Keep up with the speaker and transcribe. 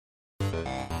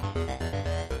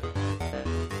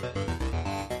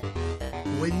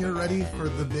when you're ready for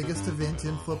the biggest event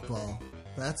in football.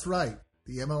 That's right,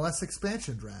 the MLS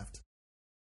expansion draft.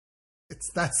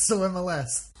 That's so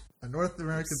MLS, a North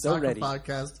American soccer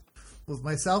podcast with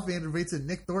myself, Andrew Bates, and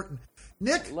Nick Thornton.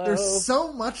 Nick, Hello. There's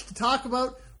so much to talk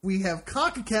about. We have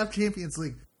CONCACAF Champions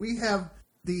League. We have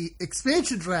the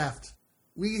expansion draft.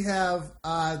 We have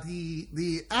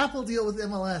the Apple deal with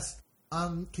MLS.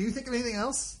 Can you think of anything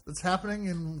else that's happening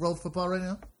in world football right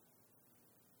now?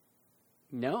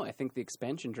 No, I think the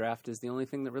expansion draft is the only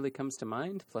thing that really comes to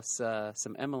mind, plus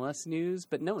some MLS news.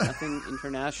 But no, nothing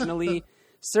internationally.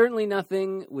 Certainly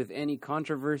nothing with any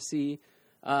controversy.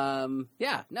 Smooth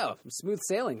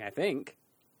sailing, I think.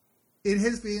 It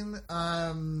has been,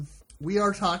 we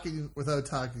are talking without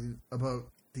talking about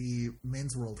the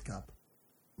Men's World Cup,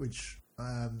 which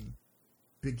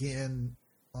began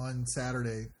on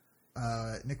Saturday.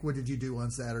 Nick, what did you do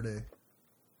on Saturday?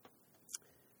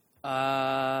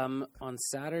 On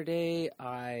Saturday,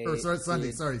 Sunday.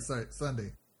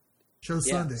 Show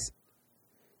Sunday.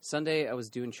 Sunday, I was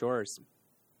doing chores.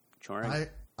 Choring.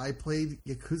 I played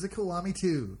Yakuza Kiwami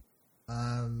 2.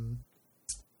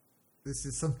 This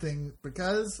is something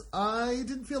because I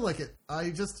didn't feel like it.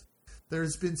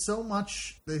 There's been so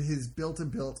much that has built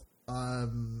about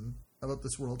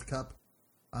this World Cup.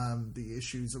 The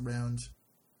issues around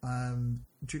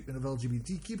treatment of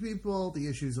LGBTQ people, the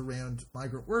issues around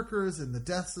migrant workers and the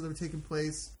deaths that have taken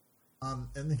place, and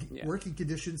the working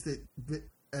conditions that,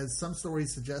 as some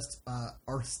stories suggest,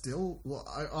 are still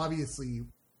obviously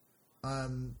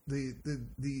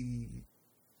the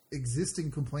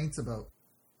existing complaints about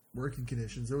working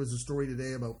conditions. There was a story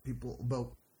today about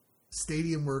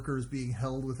stadium workers being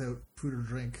held without food or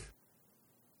drink.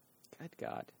 Good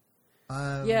God.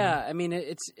 Yeah, I mean,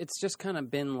 it's just kind of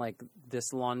been like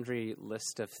this laundry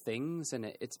list of things, and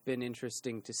it's been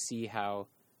interesting to see how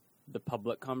the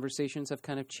public conversations have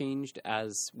kind of changed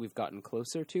as we've gotten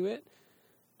closer to it.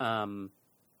 But,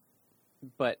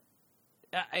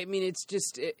 I mean, it's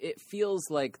just, it feels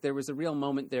like there was a real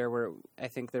moment there where I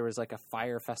think there was like a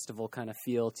fire festival kind of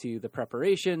feel to the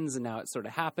preparations, and now it's sort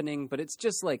of happening, but it's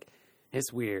just like,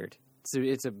 it's weird. So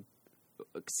it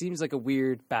seems like a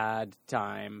weird, bad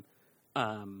time.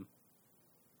 But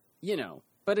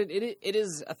it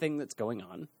is a thing that's going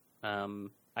on. I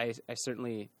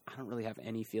don't really have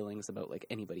any feelings about like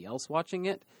anybody else watching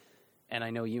it. And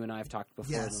I know you and I have talked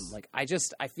before. Yes. And, like, I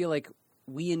feel like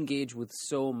we engage with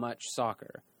so much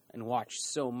soccer and watch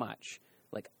so much.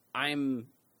 Like I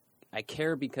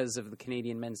care because of the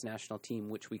Canadian men's national team,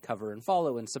 which we cover and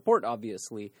follow and support,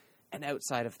 obviously. And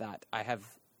outside of that, I have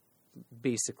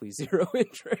basically zero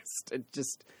interest.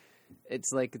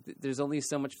 It's like there's only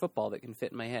so much football that can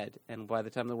fit in my head, and by the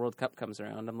time the World Cup comes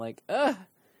around, I'm like, I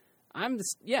am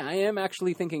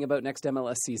actually thinking about next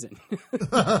MLS season.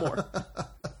 More.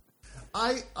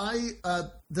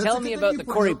 Tell me about the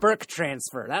Corey Burke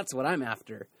transfer. That's what I'm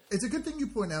after. It's a good thing you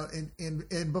point out,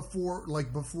 and before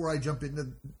I jump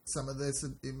into some of this,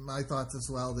 in my thoughts as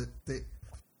well, that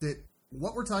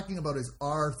what we're talking about is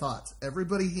our thoughts.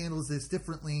 Everybody handles this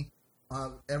differently.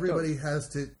 Everybody has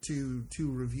to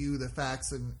review the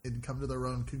facts and come to their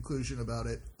own conclusion about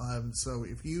it. So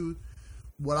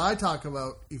what I talk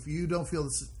about, if you don't feel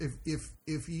this,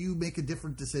 if you make a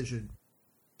different decision,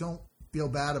 don't feel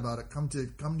bad about it. Come to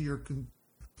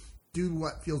do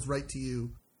what feels right to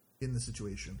you in the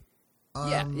situation.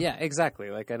 Yeah, exactly.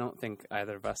 Like I don't think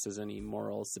either of us has any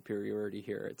moral superiority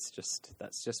here.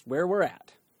 That's just where we're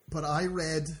at. But I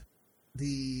read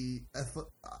there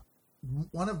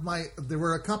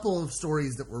were a couple of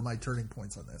stories that were my turning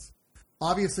points on this.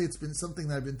 Obviously, it's been something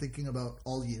that I've been thinking about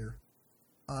all year,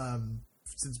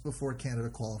 since before Canada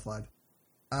qualified.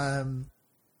 And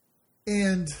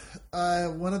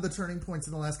one of the turning points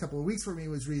in the last couple of weeks for me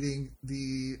was reading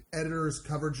the editor's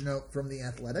coverage note from The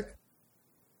Athletic,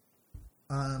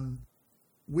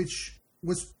 which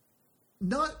was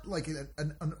not like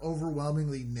an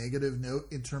overwhelmingly negative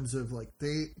note in terms of like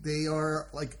they are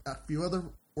like a few other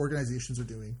organizations are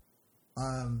doing.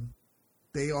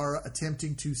 They are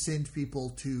attempting to send people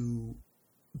to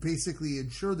basically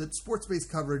ensure that sports-based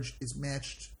coverage is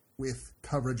matched with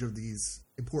coverage of these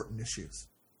important issues.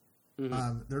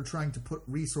 Mm-hmm. They're trying to put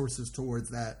resources towards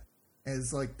that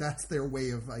as like that's their way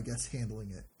of, I guess,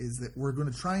 handling it, is that we're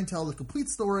going to try and tell the complete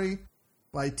story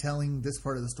by telling this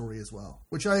part of the story as well,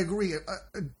 which I agree.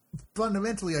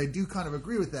 Fundamentally, I do kind of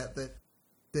agree with that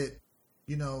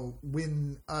you know,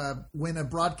 when a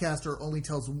broadcaster only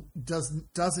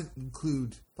doesn't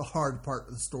include the hard part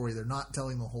of the story, they're not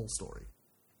telling the whole story.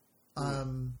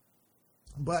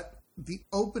 But the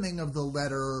opening of the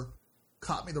letter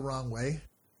caught me the wrong way,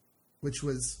 which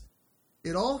was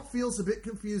It all feels a bit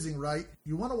confusing, right?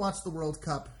 You want to watch the World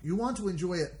Cup. You want to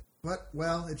enjoy it. But,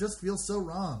 well, it just feels so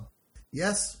wrong.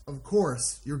 Yes, of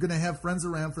course, you're going to have friends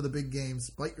around for the big games,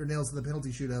 bite your nails in the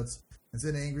penalty shootouts, and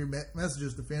send angry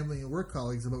messages to family and work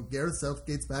colleagues about Gareth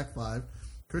Southgate's back five,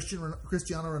 Cristiano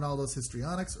Ronaldo's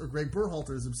histrionics, or Greg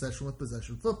Berhalter's obsession with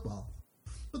possession football.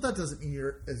 But that doesn't mean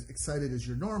you're as excited as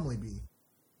you'd normally be.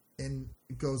 And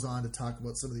it goes on to talk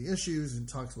about some of the issues and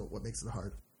talks about what makes it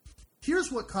hard.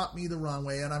 Here's what caught me the wrong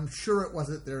way, and I'm sure it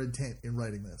wasn't their intent in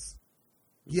writing this.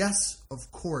 Yes,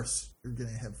 of course, you're going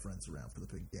to have friends around for the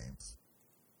big games.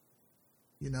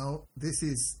 You know, this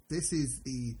is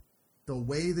the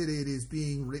way that it is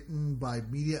being written by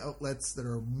media outlets that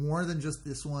are more than just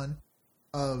this one.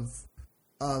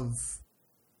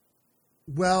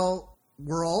 Well,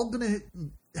 we're all going to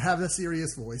have a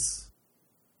serious voice,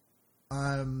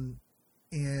 and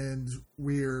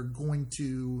we're going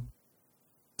to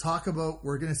talk about.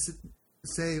 We're going to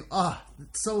say,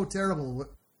 it's so terrible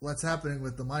what's happening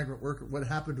with the migrant worker. What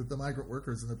happened with the migrant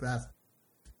workers in the past,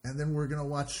 and then we're going to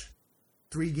watch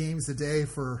 3 games a day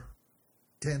for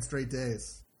 10 straight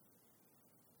days.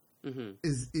 Mm-hmm.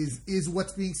 Is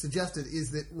what's being suggested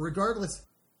is that regardless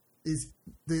is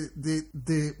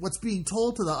the what's being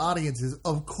told to the audience is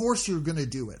of course you're going to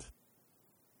do it.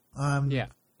 Yeah.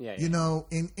 You know,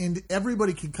 and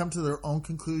everybody can come to their own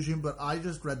conclusion, but I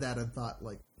just read that and thought,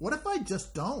 like, what if I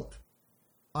just don't?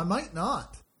 I might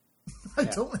not. I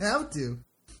don't have to.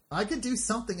 I could do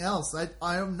something else.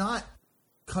 I am not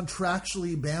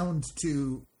contractually bound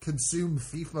to consume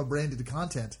FIFA branded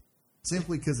content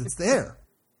simply because it's there.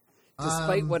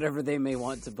 Despite whatever they may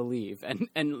want to believe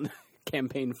and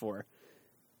campaign for.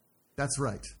 That's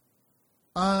right.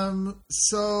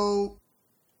 So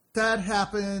that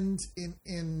happened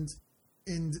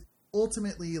and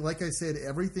ultimately, like I said,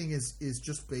 everything is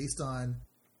just based on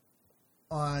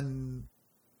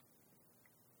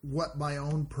what my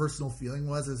own personal feeling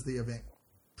was as the event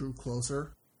drew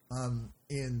closer.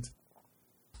 And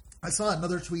I saw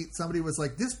another tweet. Somebody was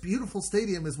like, this beautiful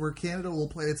stadium is where Canada will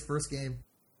play its first game.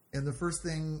 And the first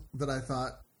thing that I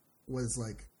thought was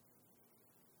like,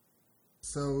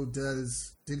 so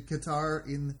did Qatar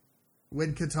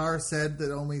when Qatar said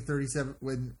that only 37,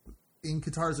 when in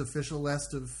Qatar's official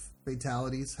list of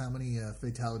fatalities, how many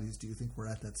fatalities do you think were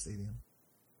at that stadium?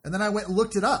 And then I went and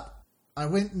looked it up. I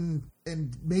went and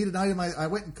made an item. I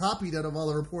went and copied out of all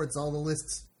the reports, all the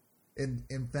lists, and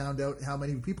found out how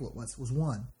many people it was. It was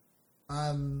 1.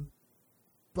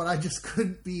 But I just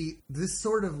couldn't be this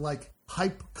sort of like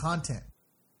hype content.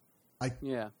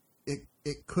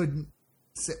 It couldn't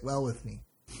sit well with me.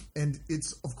 And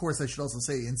it's, of course, I should also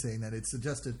say in saying that it's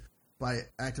suggested by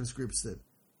activist groups that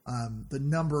the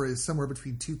number is somewhere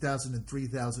between 2,000 and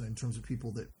 3,000 in terms of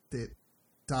people that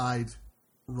died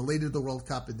related to the World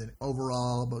Cup, and then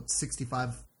overall about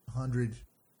 6,500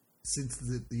 since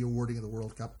the awarding of the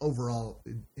World Cup overall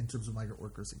in terms of migrant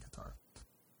workers in Qatar.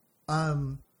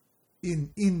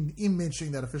 In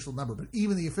mentioning that official number, but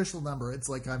even the official number, it's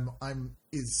like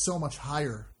is so much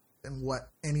higher than what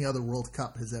any other World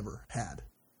Cup has ever had.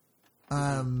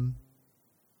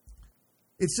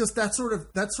 It's just that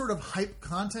sort of hype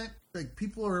content. Like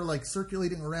people are like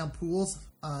circulating around pools,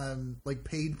 like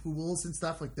paid pools and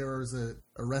stuff. Like there was a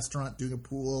restaurant doing a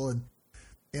pool,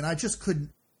 and I just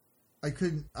couldn't. I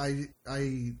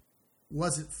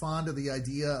wasn't fond of the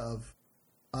idea of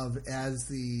as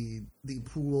the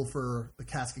pool for the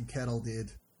Cask and Kettle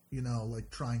did, you know, like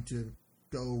trying to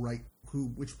go right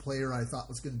which player I thought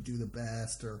was going to do the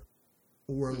best or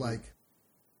like,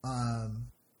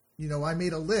 you know, I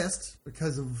made a list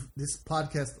because of this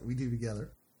podcast that we do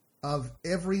together of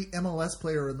every MLS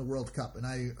player in the World Cup, and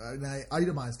I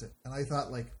itemized it, and I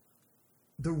thought like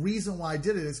the reason why I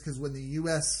did it is because when the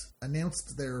U.S.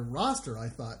 announced their roster, I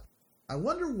thought, I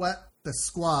wonder what the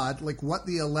squad, like what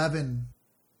the 11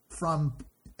 from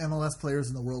MLS players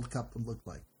in the World Cup would look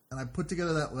like. And I put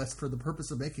together that list for the purpose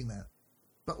of making that.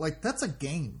 But like, that's a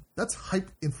game. That's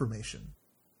hype information.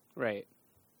 Right.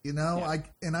 You know, yeah.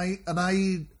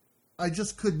 I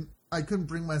just couldn't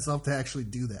bring myself to actually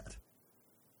do that.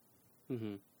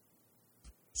 Mm-hmm.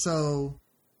 So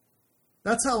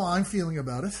that's how I'm feeling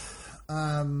about it.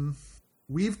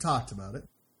 We've talked about it.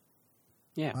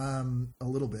 Yeah. A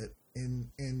little bit.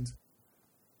 And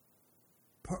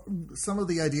some of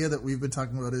the idea that we've been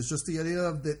talking about is just the idea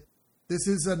of that this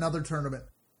is another tournament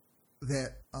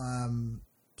that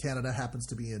Canada happens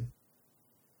to be in.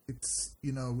 It's,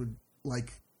 you know,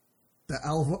 like the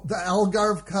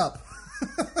Algarve Cup.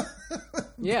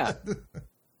 Yeah.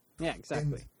 Yeah,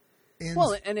 exactly.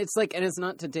 And it's like, and it's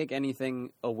not to take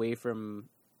anything away from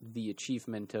the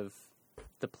achievement of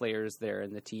the players there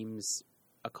and the teams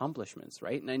accomplishments,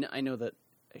 right? And I know that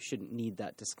I shouldn't need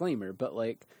that disclaimer, but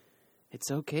like, it's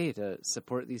okay to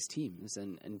support these teams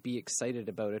and be excited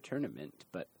about a tournament.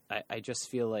 But I just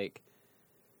feel like,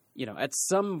 you know, at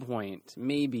some point,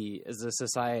 maybe as a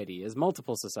society, as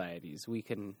multiple societies, we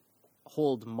can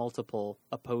hold multiple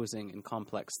opposing and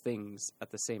complex things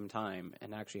at the same time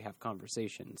and actually have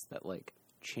conversations that like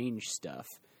change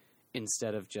stuff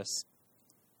instead of just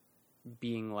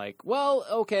being like, well,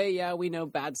 okay, yeah, we know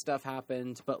bad stuff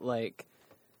happened, but like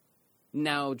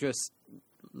now just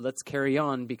let's carry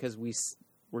on because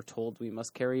we're told we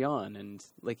must carry on. And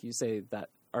like you say, that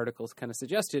article's kind of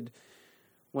suggested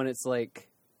when it's like,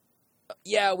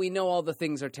 yeah, we know all the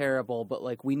things are terrible, but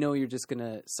like we know you're just going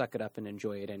to suck it up and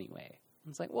enjoy it anyway.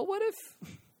 It's like, well, what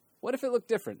if it looked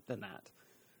different than that?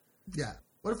 Yeah.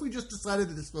 What if we just decided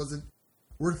that this wasn't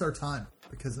worth our time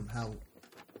because of how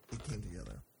it came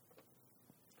together?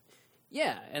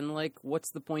 Yeah, and like,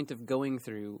 what's the point of going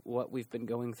through what we've been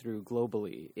going through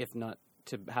globally, if not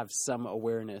to have some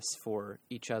awareness for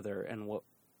each other and what,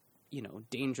 you know,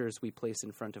 dangers we place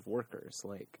in front of workers?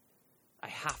 Like, I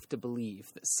have to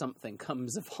believe that something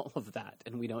comes of all of that,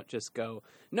 and we don't just go,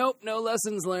 nope, no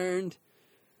lessons learned.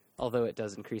 Although it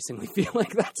does increasingly feel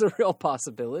like that's a real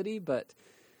possibility, but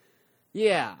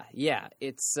yeah,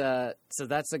 it's so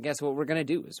that's, I guess, what we're going to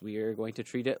do is we are going to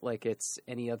treat it like it's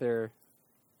any other,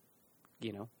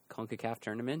 you know, CONCACAF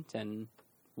tournament, and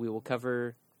we will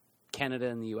cover Canada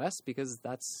and the US because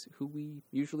that's who we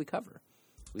usually cover.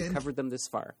 We've covered them this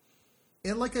far.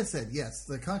 And like I said, yes,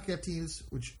 the CONCACAF teams,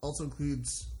 which also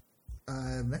includes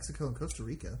Mexico and Costa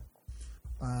Rica,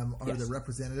 are the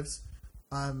representatives.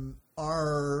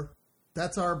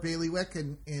 That's our bailiwick,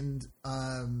 and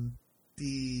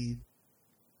the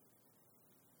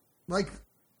like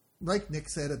Nick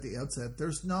said at the outset,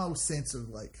 there's no sense of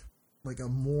like a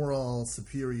moral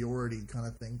superiority kind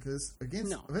of thing, because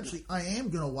eventually I am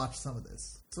going to watch some of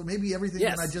this, so maybe everything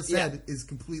that I just said is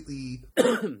completely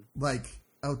like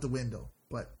out the window,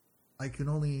 but I can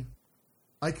only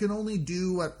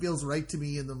do what feels right to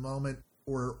me in the moment,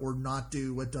 or not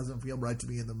do what doesn't feel right to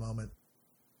me in the moment.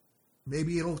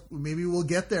 Maybe we'll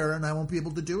get there and I won't be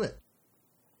able to do it.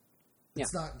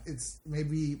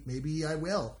 Maybe I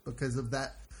will because of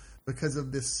that, because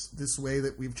of this way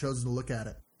that we've chosen to look at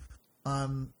it.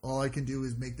 All I can do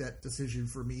is make that decision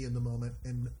for me in the moment,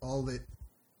 and all that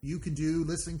you can do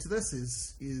listening to this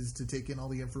is to take in all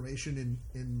the information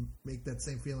and make that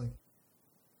same feeling.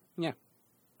 Yeah.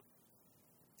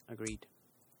 Agreed.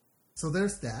 So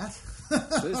there's that.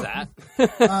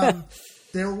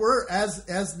 There were,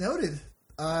 as noted,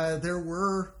 there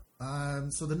were,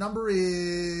 so the number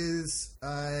is,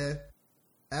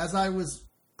 as I was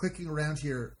clicking around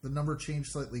here, the number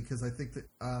changed slightly because I think that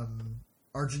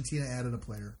Argentina added a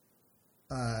player.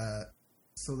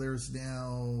 So there's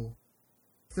now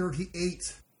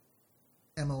 38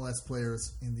 MLS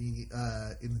players in the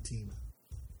team.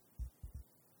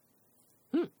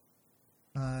 It's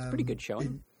a pretty good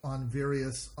showing. On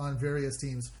various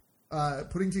teams.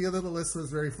 Putting together the list was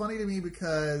very funny to me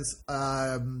because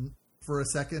for a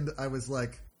second I was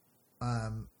like,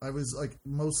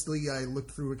 mostly I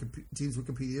looked through teams'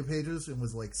 Wikipedia pages and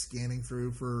was like scanning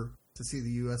through to see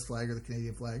the U.S. flag or the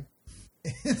Canadian flag,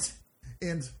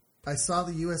 and I saw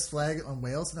the U.S. flag on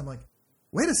Wales, and I'm like,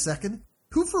 wait a second,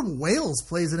 who from Wales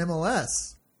plays in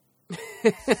MLS?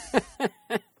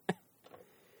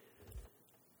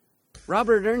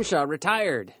 Robert Earnshaw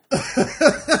retired.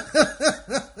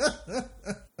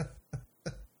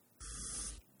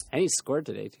 And he scored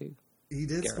today too. He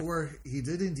did score. He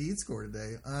did indeed score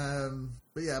today.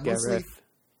 But yeah,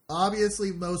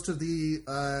 obviously most of the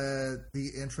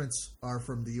entrants are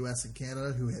from the U.S. and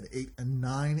Canada, who had 8 and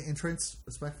 9 entrants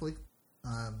respectively.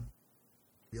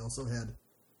 We also had a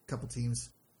couple teams.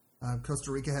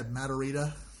 Costa Rica had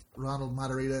Ronald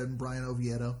Matarrita, and Brian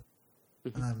Oviedo.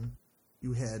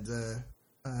 You had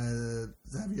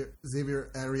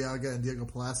Xavier Arriaga and Diego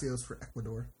Palacios for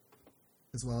Ecuador,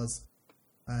 as well as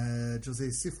Jose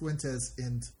Cifuentes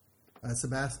and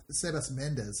Sebas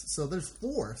Mendez. So there's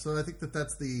 4. So I think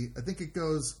that's I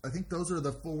think those are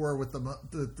the 4 with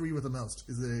the 3 with the most.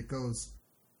 Is that it goes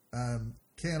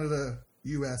Canada,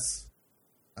 U.S.,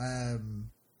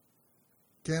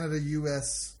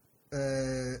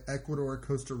 Ecuador,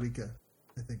 Costa Rica.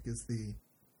 I think is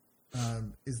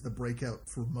the breakout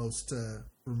for most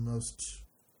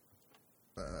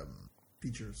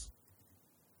features.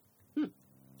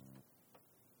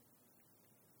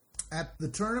 At the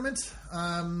tournament,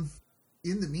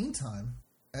 in the meantime,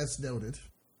 as noted,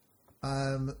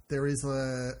 there is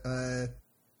I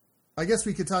guess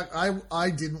we could talk. I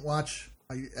didn't watch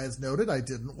as noted, I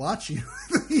didn't watch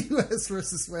the U.S.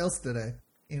 versus Wales today,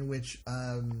 in which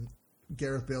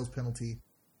Gareth Bale's penalty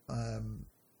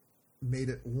made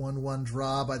it 1-1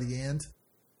 draw by the end,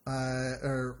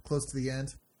 or close to the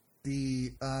end.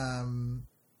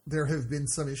 There have been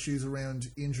some issues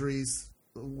around injuries.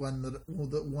 One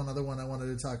other one I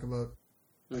wanted to talk about,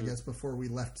 I guess, before we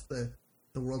left the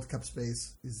World Cup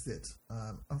space is that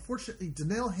unfortunately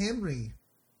Daniel Henry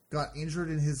got injured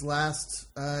in his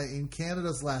in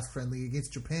Canada's last friendly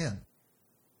against Japan.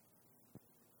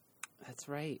 That's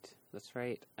right.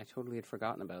 I totally had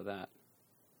forgotten about that.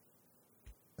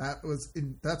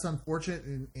 That's unfortunate,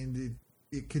 and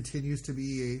it continues to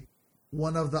be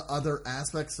one of the other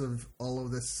aspects of all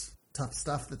of this tough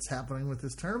stuff that's happening with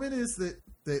this tournament is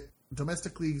that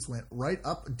domestic leagues went right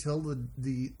up until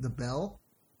the bell,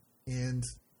 and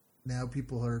now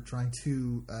people are trying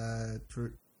to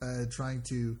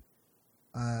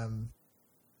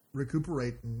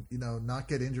recuperate and not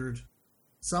get injured.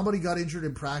 Somebody got injured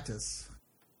in practice.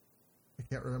 I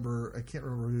can't remember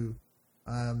who.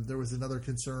 There was another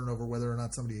concern over whether or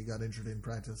not somebody got injured in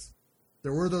practice.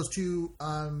 There were those two.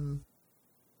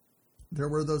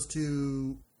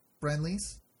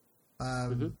 Friendlies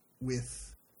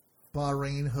with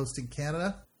Bahrain hosting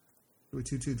Canada to a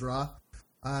 2-2 draw.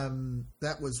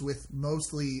 That was with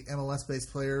mostly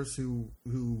MLS-based players who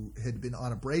had been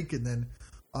on a break, and then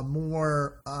a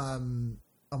more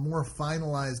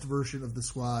finalized version of the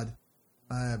squad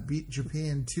beat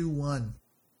Japan 2-1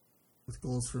 with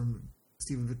goals from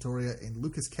Steven Vittoria and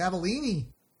Lucas Cavallini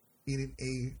in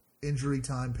a injury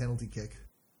time penalty kick.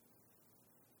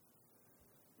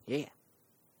 Yeah.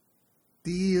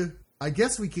 I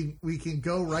guess we can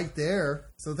go right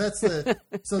there. So that's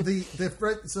so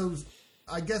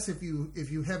I guess if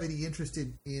you have any interest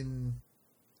in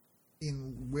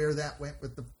where that went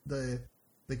with the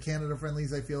Canada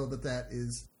friendlies, I feel that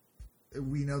is,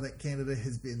 we know that Canada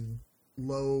has been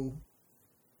low,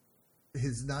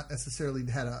 has not necessarily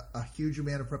had a huge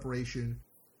amount of preparation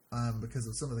because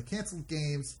of some of the canceled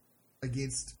games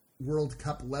against World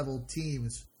Cup level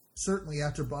teams. Certainly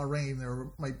after Bahrain, there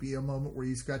might be a moment where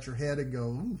you scratch your head and go,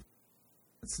 ooh,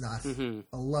 it's not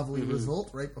a lovely result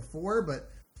right before,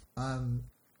 but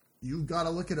you've got to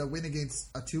look at a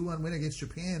 2-1 win against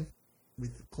Japan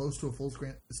with close to a full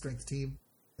strength team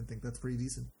and think that's pretty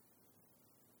decent.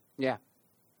 Yeah.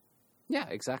 Yeah,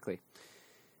 exactly.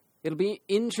 It'll be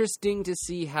interesting to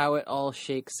see how it all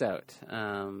shakes out.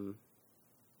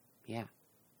 Yeah.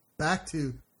 But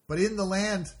in the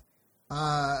land,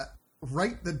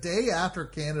 right the day after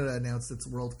Canada announced its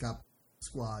World Cup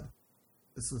squad,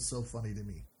 this was so funny to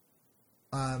me,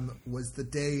 was the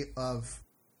day of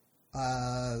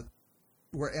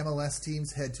where MLS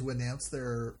teams had to announce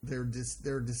their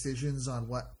decisions on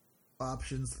what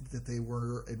options that they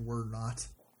were and were not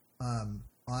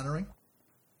honoring.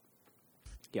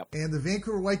 Yep. And the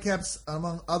Vancouver Whitecaps,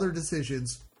 among other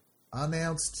decisions,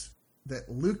 announced that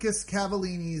Lucas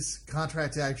Cavallini's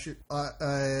contract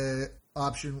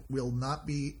option will not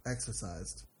be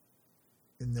exercised,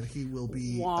 and that he will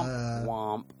be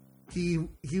womp. He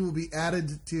will be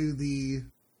added to the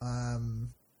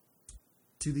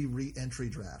re-entry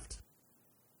draft.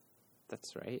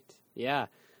 That's right. Yeah,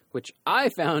 which I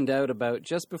found out about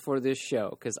just before this show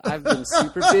because I've been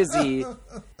super busy,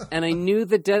 and I knew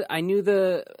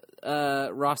the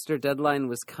roster deadline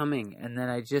was coming, and then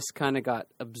I just kind of got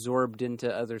absorbed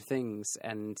into other things,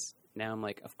 and now I'm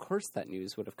like, of course that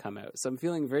news would have come out. So I'm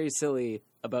feeling very silly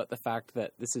about the fact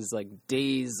that this is like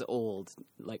days old,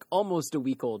 like almost a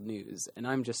week old news, and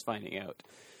I'm just finding out.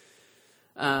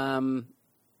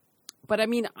 But I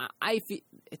mean, I feel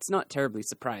it's not terribly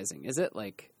surprising, is it?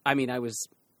 Like, I mean, I was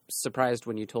surprised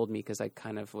when you told me because I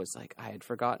kind of was like, I had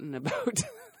forgotten about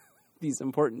these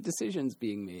important decisions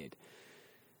being made.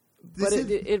 But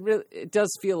it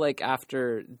does feel like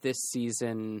after this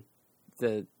season,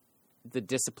 the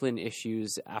discipline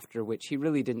issues after which he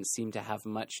really didn't seem to have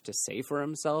much to say for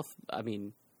himself. I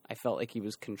mean, I felt like he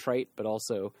was contrite, but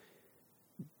also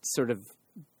sort of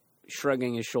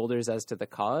shrugging his shoulders as to the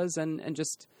cause and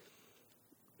just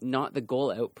not the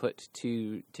goal output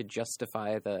to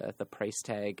justify the price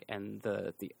tag and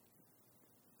the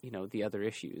other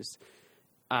issues.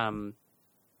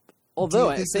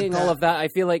 Although saying all of that, I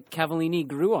feel like Cavallini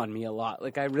grew on me a lot.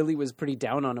 Like I really was pretty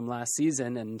down on him last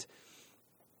season, and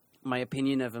my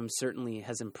opinion of him certainly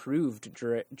has improved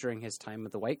during his time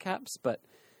with the Whitecaps. But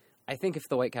I think if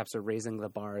the Whitecaps are raising the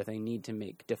bar, they need to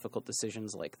make difficult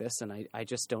decisions like this. And I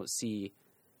just don't see...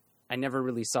 I never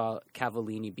really saw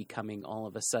Cavallini becoming all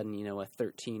of a sudden, a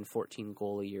 13, 14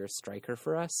 goal a year striker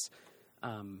for us.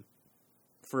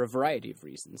 for a variety of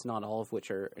reasons, not all of which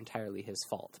are entirely his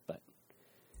fault. But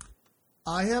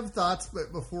I have thoughts,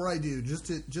 but before I do, just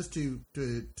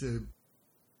to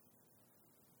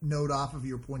note off of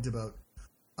your point about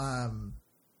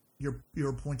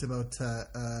your point about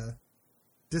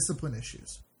discipline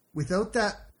issues. Without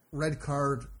that red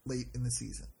card late in the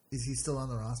season, is he still on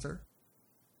the roster?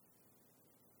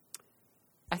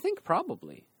 I think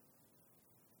probably.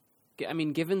 I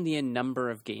mean, given the number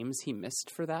of games he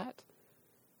missed for that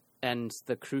and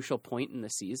the crucial point in the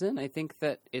season, I think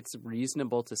that it's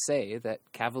reasonable to say that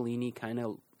Cavallini kind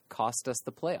of cost us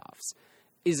the playoffs.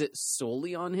 Is it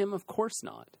solely on him? Of course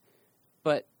not.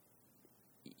 But,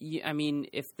 I mean,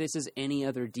 if this is any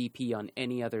other DP on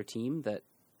any other team that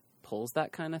pulls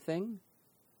that kind of thing,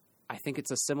 I think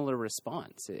it's a similar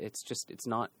response. It's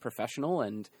not professional,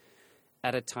 and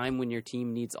at a time when your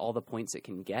team needs all the points it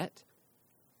can get,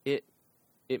 it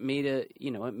made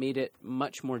it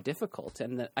much more difficult.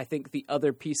 And I think the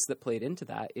other piece that played into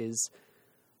that is,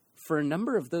 for a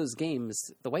number of those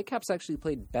games, the Whitecaps actually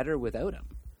played better without him.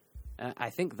 I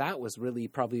think that was really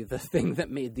probably the thing that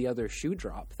made the other shoe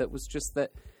drop. That was just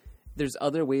that there's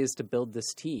other ways to build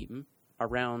this team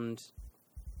around,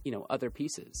 other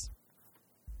pieces.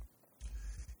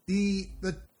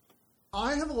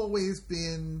 I have always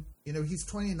been, he's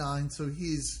 29, so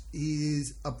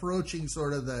he's approaching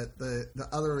sort of the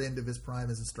other end of his prime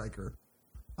as a striker,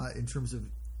 in terms of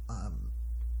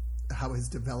how his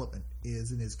development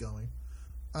is and is going.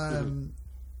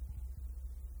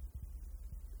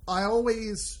 I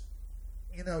always,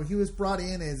 he was brought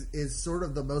in as sort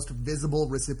of the most visible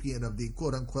recipient of the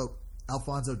quote unquote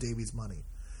Alphonso Davies money,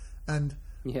 and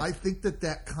I think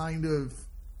that kind of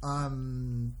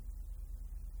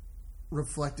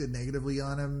reflected negatively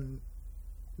on him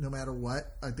no matter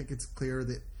what. I think it's clear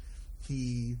that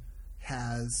he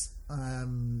has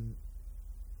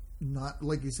not,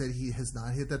 like you said, he has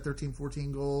not hit that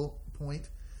 13-14 goal point.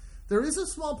 There is a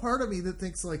small part of me that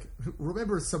thinks,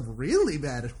 remember some really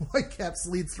bad Whitecaps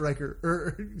lead striker,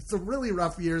 or some really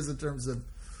rough years in terms of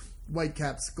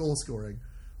Whitecaps goal scoring,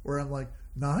 where I'm like,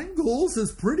 9 goals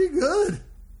is pretty good.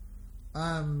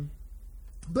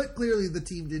 But clearly the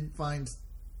team didn't find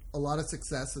a lot of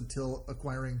success until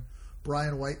acquiring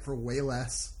Brian White for way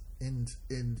less and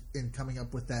coming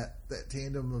up with that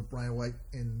tandem of Brian White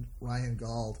and Ryan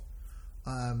Gauld.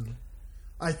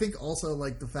 I think also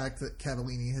the fact that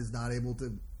Cavallini has not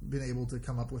been able to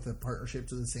come up with a partnership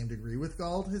to the same degree with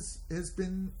Gauld has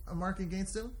been a mark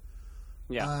against him.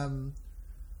 Yeah.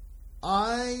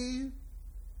 I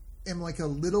am a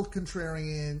little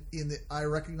contrarian in that I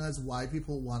recognize why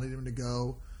people wanted him to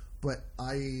go, but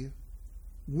I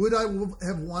would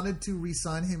have wanted to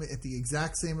re-sign him at the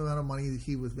exact same amount of money that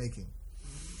he was making.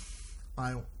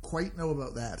 I don't quite know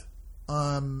about that.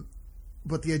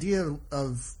 But the idea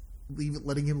of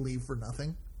letting him leave for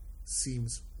nothing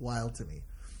seems wild to me.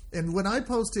 And when I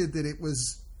posted that it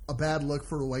was a bad look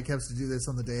for the Whitecaps to do this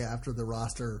on the day after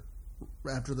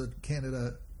the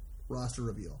Canada roster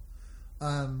reveal,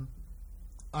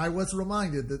 I was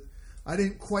reminded that I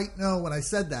didn't quite know when I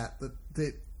said that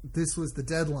this was the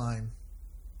deadline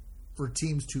for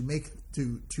teams to make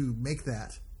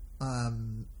that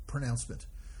pronouncement.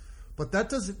 But that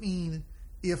doesn't mean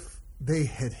if they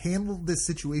had handled this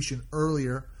situation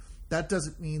earlier, that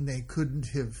doesn't mean they couldn't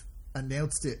have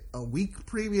announced it a week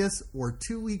previous or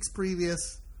 2 weeks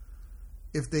previous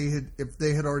if they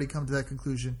had already come to that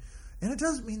conclusion. And it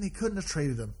doesn't mean they couldn't have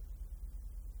traded him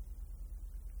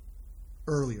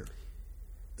earlier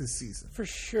this season. For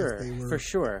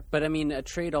sure. But I mean, a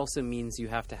trade also means you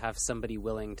have to have somebody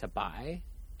willing to buy.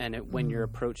 And when you're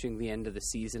approaching the end of the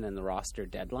season and the roster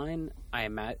deadline,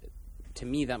 to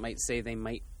me, that might say they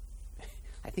might.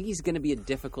 I think he's going to be a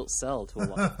difficult sell to a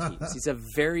lot of teams. He's a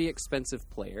very expensive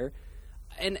player.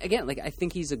 And again, I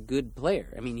think he's a good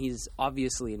player. I mean, he's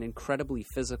obviously an incredibly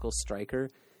physical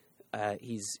striker.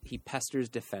 He pesters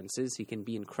defenses. He can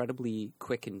be incredibly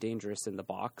quick and dangerous in the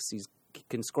box. He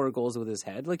can score goals with his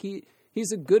head.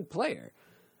 He's a good player.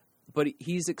 But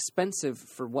he's expensive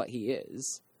for what he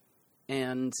is.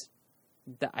 And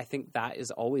I think that is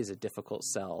always a difficult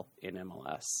sell in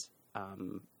MLS.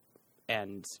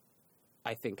 And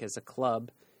I think as a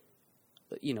club,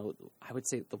 I would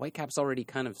say the Whitecaps already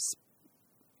kind of,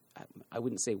 I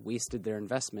wouldn't say wasted their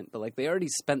investment, but they already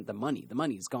spent the money. The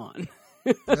money's gone.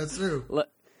 That's true.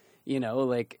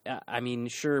 I mean,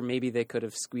 sure, maybe they could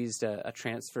have squeezed a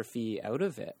transfer fee out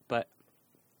of it, but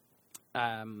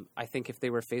I think if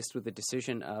they were faced with the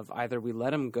decision of either we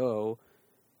let him go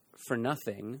for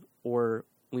nothing or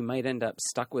we might end up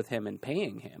stuck with him and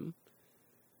paying him,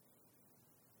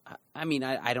 I mean,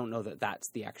 I don't know that that's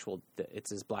the actual.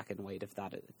 It's as black and white if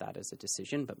that is a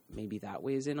decision, but maybe that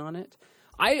weighs in on it.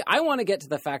 I want to get to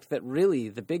the fact that really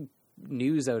the big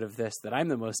news out of this that I'm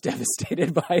the most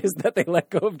devastated by is that they let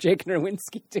go of Jake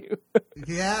Nerwinski too.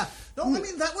 Yeah, no, I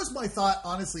mean that was my thought.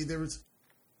 Honestly, there was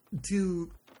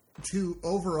to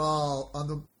overall on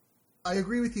the. I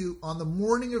agree with you on the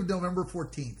morning of November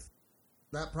 14th.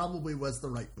 That probably was the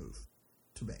right move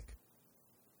to make.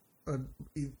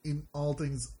 In all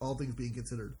things being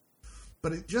considered,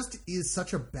 but it just is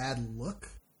such a bad look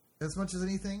as much as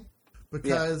anything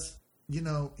because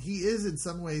he is in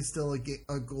some ways still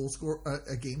a goal scorer,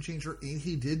 a game changer, and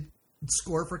he did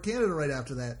score for Canada right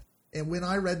after that. And when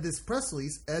I read this press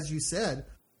release, as you said,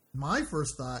 my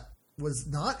first thought was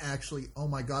not actually, oh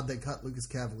my God, they cut Lucas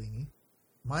Cavallini.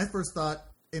 My first thought,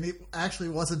 and it actually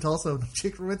wasn't also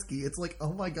Jake Nerwinski. It's like,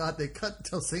 oh my God, they cut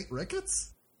St.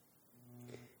 Ricketts.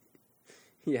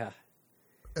 Yeah.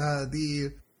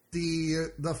 The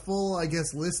full, I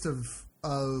guess, list of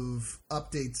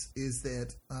updates is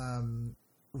that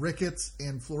Ricketts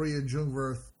and Florian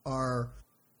Jungwirth are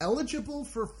eligible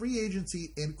for free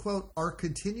agency and, quote, are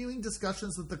continuing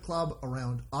discussions with the club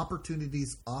around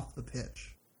opportunities off the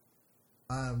pitch.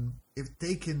 If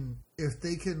they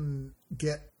can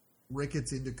get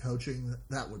Ricketts into coaching,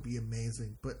 that would be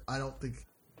amazing. But I don't think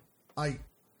I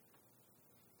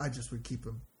just would keep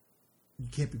him.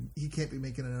 He can't be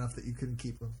making enough that you couldn't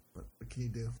keep him. But what can you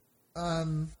do?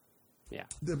 Yeah,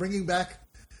 they're bringing back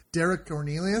Derek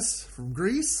Cornelius from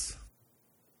Greece.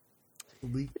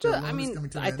 I mean,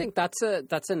 I think that's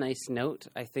a nice note.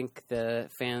 I think the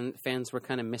fans were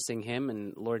kind of missing him,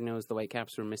 and Lord knows the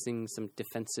Whitecaps were missing some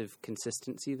defensive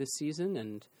consistency this season.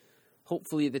 And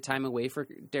hopefully, the time away for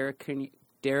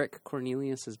Derek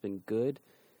Cornelius has been good.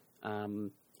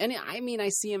 And I mean, I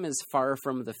see him as far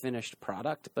from the finished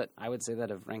product, but I would say that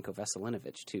of Ranko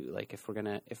Veselinovic too. Like if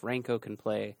Ranko can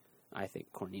play, I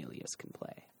think Cornelius can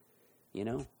play.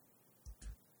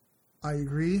 I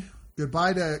agree.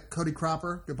 Goodbye to Cody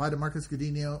Cropper. Goodbye to Marcus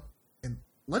Godinho and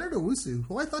Leonard Owusu,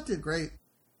 who I thought did great.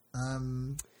 Yeah,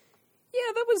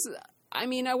 that was. I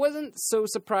mean, I wasn't so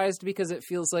surprised because it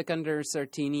feels like under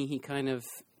Sartini he kind of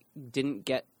didn't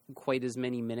get quite as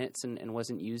many minutes and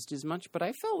wasn't used as much, but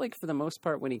I felt like for the most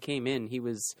part when he came in he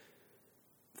was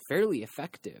fairly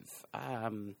effective.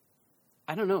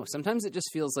 I don't know, sometimes it just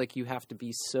feels like you have to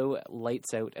be so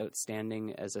lights out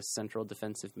outstanding as a central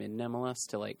defensive mid in MLS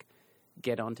to like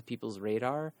get onto people's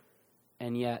radar,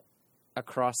 and yet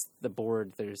across the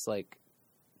board there's like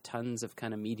tons of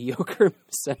kind of mediocre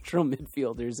central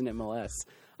midfielders in MLS.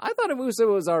 I thought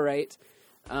Owusu was all right.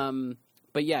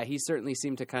 But yeah, he certainly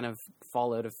seemed to kind of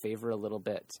fall out of favor a little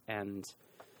bit. And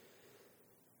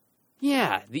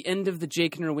yeah, the end of the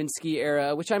Jake Nerwinski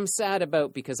era, which I'm sad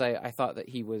about because I thought that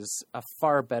he was a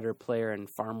far better player and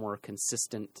far more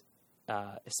consistent,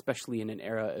 especially in an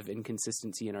era of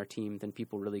inconsistency in our team than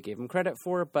people really gave him credit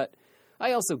for. But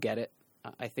I also get it.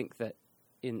 I think that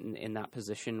in that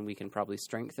position we can probably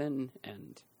strengthen,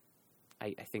 and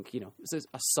I think, this is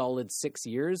a solid 6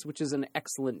 years, which is an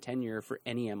excellent tenure for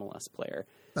any MLS player.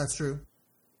 That's true.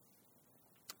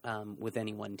 With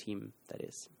any one team, that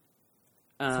is.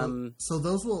 So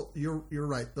those will, you're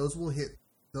right. Those will hit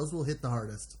the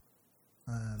hardest.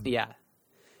 Yeah.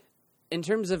 In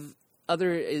terms of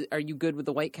are you good with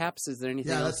the Whitecaps? Is there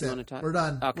anything else you want to talk? We're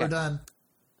done. Okay. We're done.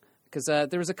 Because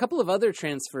there was a couple of other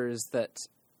transfers that,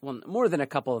 well, more than a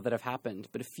couple that have happened,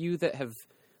 but a few that have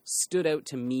stood out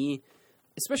to me.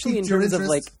 Especially in terms of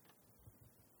like,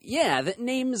 that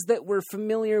names that we're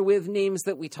familiar with, names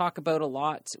that we talk about a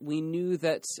lot. We knew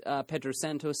that Pedro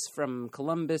Santos from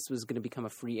Columbus was going to become a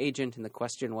free agent, and the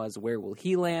question was, where will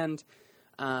he land?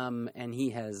 And he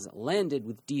has landed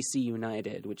with DC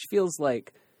United, which feels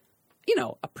like,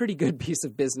 a pretty good piece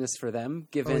of business for them,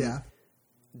 given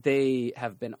they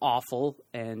have been awful.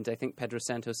 And I think Pedro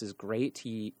Santos is great.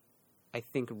 He, I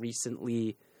think,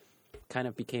 recently kind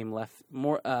of became less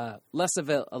of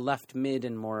a left mid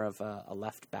and more of a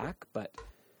left back, but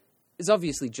is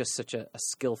obviously just such a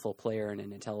skillful player and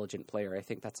an intelligent player. I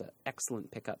think that's an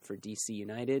excellent pickup for DC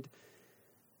United.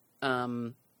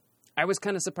 I was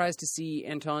kind of surprised to see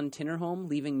Anton Tinnerholm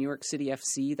leaving New York City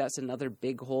FC. That's another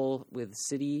big hole with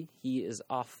City. He is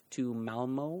off to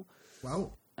Malmo.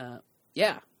 Wow.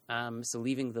 So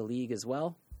leaving the league as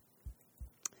well.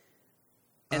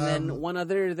 And then one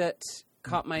other that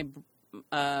caught my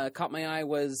eye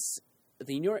was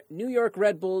the New York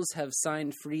Red Bulls have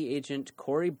signed free agent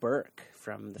Corey Burke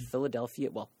from the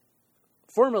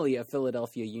formerly a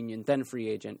Philadelphia Union, then free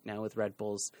agent, now with Red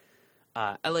Bulls.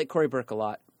 I like Corey Burke a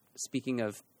lot. Speaking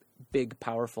of big,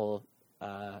 powerful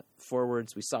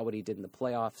forwards. We saw what he did in the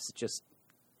playoffs, just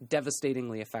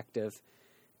devastatingly effective.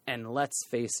 And let's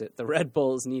face it, the Red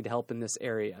Bulls need help in this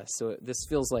area. So this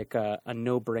feels like a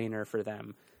no-brainer for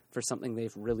them, for something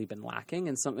they've really been lacking,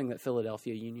 and something that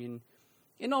Philadelphia Union,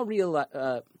 in all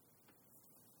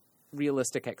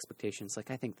realistic expectations, like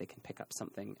I think they can pick up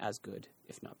something as good,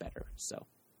 if not better. So,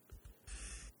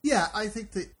 yeah, I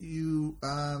think that you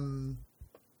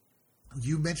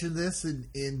mentioned this,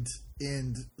 and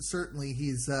certainly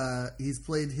he's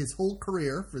played his whole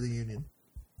career for the Union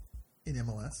in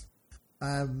MLS.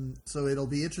 So it'll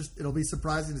be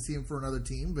surprising to see him for another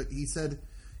team. But he said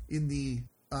in the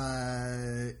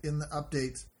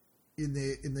update, in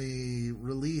the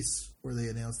release where they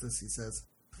announced this, he says,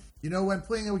 when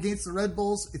playing against the Red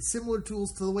Bulls, it's similar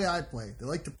tools to the way I play. They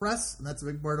like to press, and that's a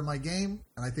big part of my game.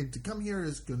 And I think to come here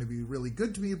is going to be really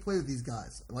good to me to play with these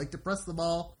guys. I like to press the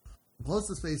ball, close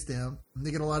the space down, and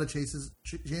they get a lot of chances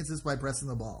by pressing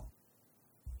the ball.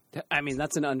 I mean,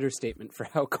 that's an understatement for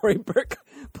how Corey Burke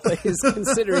plays,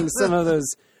 considering some of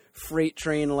those freight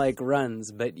train-like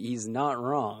runs, but he's not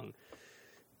wrong.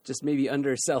 Just maybe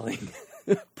underselling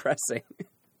pressing.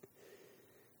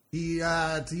 He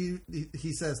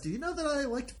says, "Do you know that I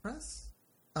like to press?"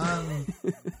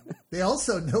 They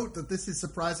also note that this is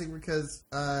surprising because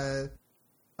Burke,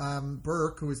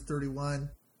 who is 31,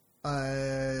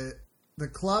 the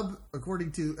club,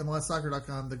 according to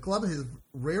MLSsoccer.com, the club has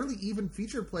rarely even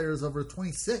featured players over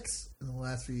 26 in the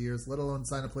last few years, let alone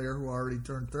sign a player who already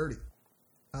turned 30.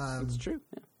 That's true.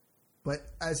 Yeah. But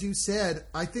as you said,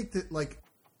 I think that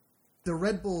the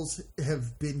Red Bulls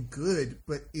have been good,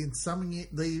 but in some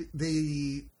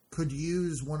they could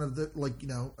use one of the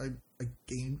a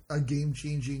game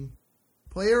changing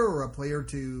player or a player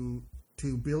to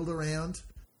build around.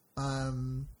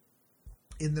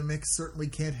 In the mix certainly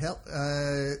can't help.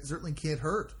 Certainly can't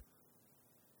hurt.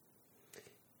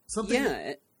 Something.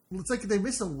 Yeah, it's like they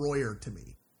miss a Royer to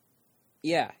me.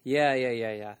 Yeah.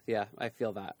 I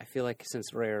feel that. I feel like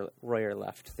since Royer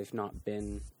left, they've not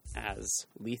been as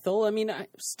lethal. I mean, I'm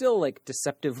still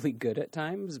deceptively good at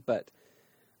times, but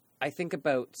I think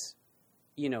about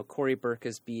Corey Burke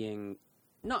as being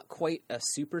not quite a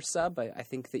super sub. I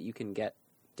think that you can get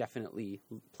definitely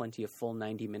plenty of full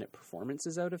 90-minute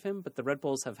performances out of him, but the Red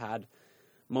Bulls have had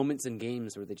moments in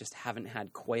games where they just haven't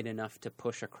had quite enough to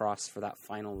push across for that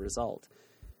final result.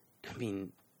 I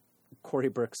mean, Corey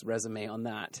Burke's resume on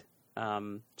that,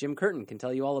 Jim Curtin can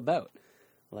tell you all about.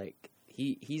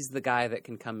 He's the guy that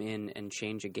can come in and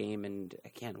change a game, and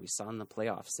again, we saw in the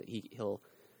playoffs that he'll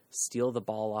steal the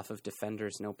ball off of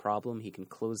defenders no problem. He can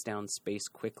close down space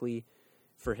quickly.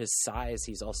 For his size,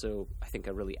 he's also, I think,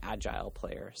 a really agile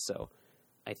player. So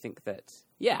I think that,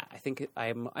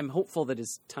 I'm hopeful that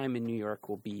his time in New York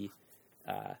will be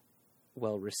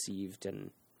well received and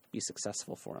be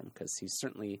successful for him, because he's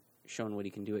certainly shown what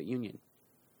he can do at Union.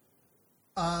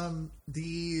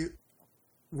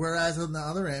 Whereas on the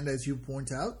other end, as you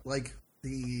point out,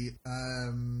 the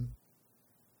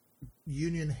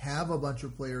Union have a bunch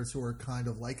of players who are kind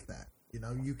of like that.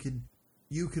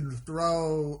 You can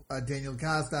throw Daniel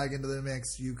Gazdag into the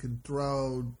mix. You can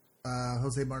throw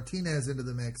Jose Martinez into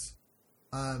the mix.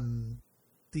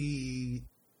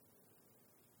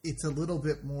 It's a little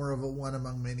bit more of a one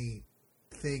among many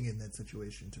thing in that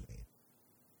situation to me.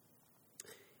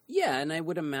 Yeah, and I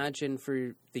would imagine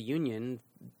for the Union,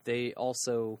 they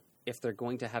also, if they're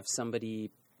going to have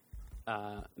somebody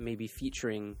maybe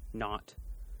featuring not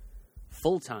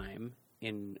full-time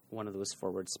in one of those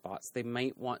forward spots, they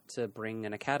might want to bring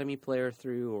an academy player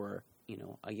through, or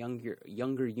a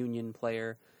younger Union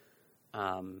player,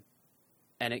 and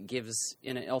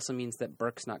it also means that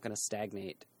Burke's not going to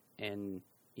stagnate and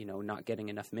not getting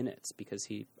enough minutes, because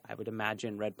I would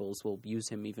imagine Red Bulls will use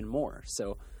him even more.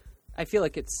 So I feel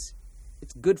like it's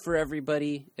good for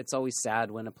everybody. It's always sad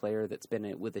when a player that's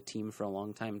been with a team for a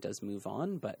long time does move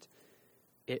on, but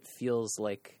it feels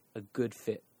like a good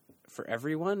fit for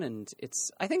everyone, and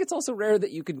I think it's also rare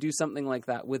that you can do something like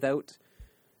that without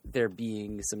there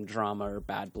being some drama or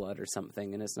bad blood or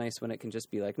something. And it's nice when it can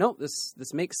just be like, nope,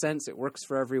 this makes sense, it works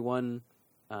for everyone.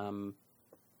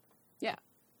 Yeah,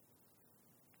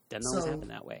 doesn't always happen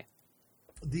that way.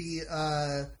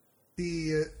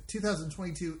 The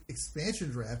 2022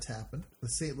 expansion draft happened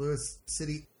with St. Louis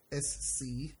City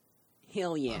SC.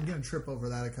 Hell yeah! I'm going to trip over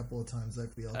that a couple of times, I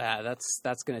feel.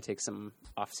 That's going to take some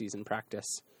off-season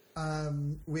practice.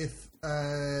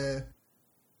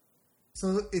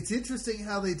 So it's interesting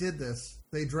how they did this.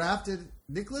 They drafted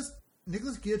Nicholas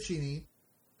Giacchini,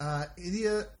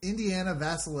 Indiana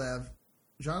Vasilev,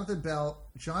 Jonathan Bell,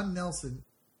 John Nelson,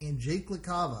 and Jake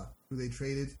LaCava, who they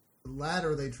traded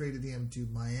latter, they traded him to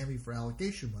Miami for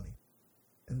allocation money.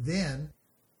 And then,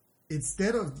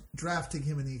 instead of drafting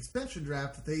him in the expansion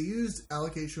draft, they used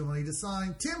allocation money to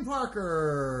sign Tim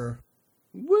Parker.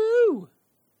 Woo!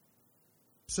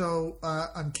 So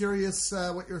I'm curious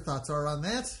what your thoughts are on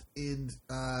that. And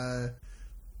I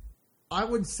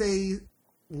would say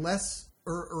less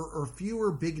or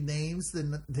fewer big names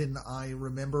than I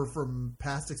remember from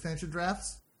past expansion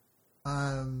drafts.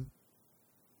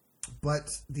 But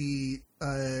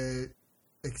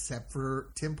except for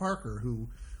Tim Parker, who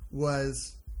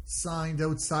was signed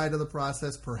outside of the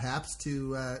process, perhaps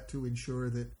to ensure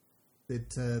that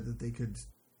they could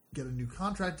get a new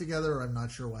contract together. I'm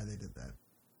not sure why they did that.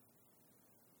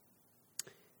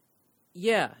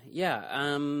 Yeah.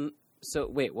 So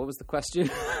wait, what was the question?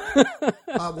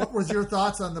 What was your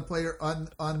thoughts on the player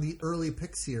on the early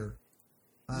picks here?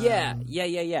 Yeah.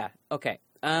 Okay.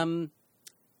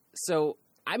 So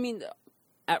I mean,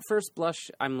 at first blush,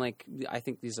 I'm like, I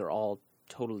think these are all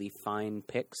totally fine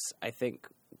picks. I think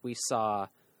we saw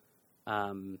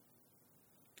Austin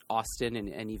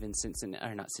and even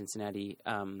Cincinnati,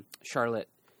 Charlotte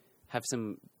have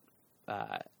some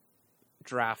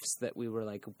drafts that we were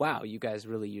like, wow, you guys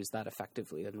really used that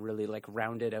effectively and really like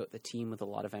rounded out the team with a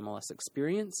lot of MLS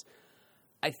experience.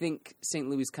 I think St.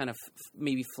 Louis kind of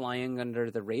maybe flying under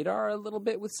the radar a little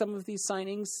bit with some of these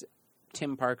signings.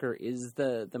 Tim Parker is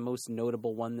the most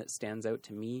notable one that stands out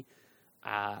to me.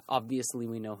 Obviously,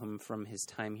 we know him from his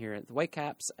time here at the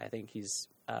Whitecaps. I think he's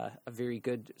a very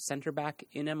good center back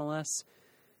in MLS.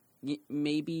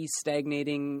 Maybe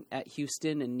stagnating at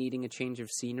Houston and needing a change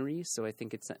of scenery. So I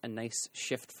think it's a nice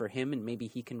shift for him, and maybe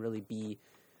he can really be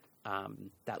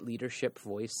that leadership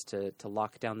voice to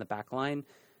lock down the back line.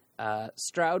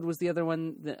 Stroud was the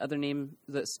other name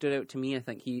that stood out to me. I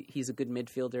think he's a good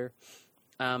midfielder.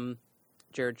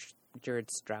 Jared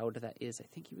Stroud, that is. I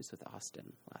think he was with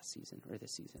Austin last season or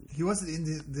this season. He wasn't in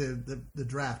the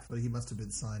draft, but he must have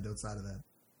been signed outside of that.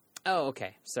 Oh,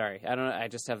 okay. Sorry. I don't know. I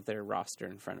just have their roster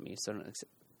in front of me, so I don't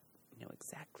know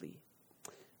exactly.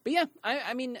 But yeah,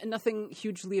 I mean, nothing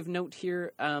hugely of note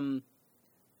here.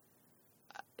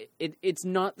 It's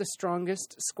not the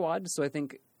strongest squad, so I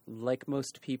think, like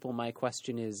most people, my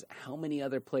question is, how many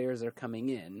other players are coming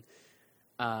in?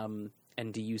 And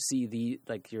do you see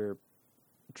your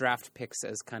draft picks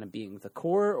as kind of being the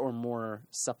core or more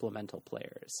supplemental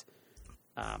players?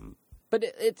 But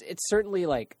it's certainly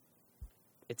like,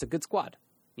 it's a good squad,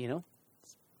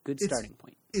 good starting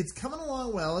point. It's coming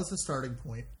along well as a starting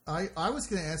point. I was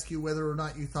going to ask you whether or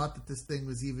not you thought that this thing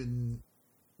was even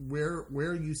where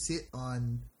you sit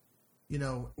on,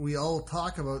 we all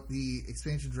talk about the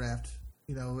expansion draft.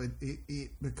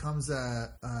 It becomes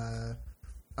a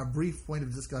brief point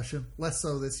of discussion, less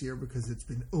so this year because it's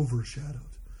been overshadowed.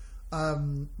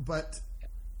 But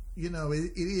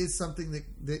it is something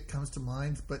that comes to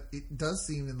mind, but it does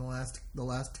seem in the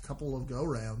last couple of go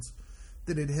rounds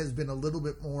that it has been a little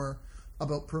bit more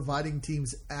about providing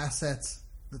teams assets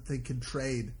that they can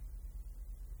trade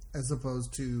as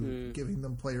opposed to giving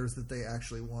them players that they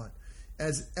actually want.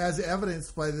 As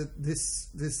evidenced by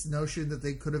this notion that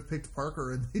they could have picked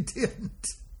Parker and they didn't.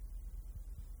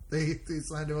 They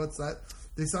signed him outside.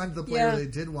 They signed the player they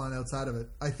did want outside of it.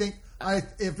 I think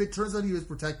if it turns out he was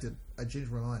protected, I'd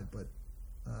change my mind. But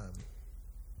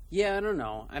I don't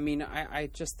know. I mean, I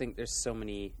just think there's so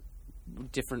many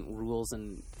different rules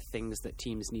and things that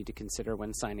teams need to consider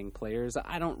when signing players.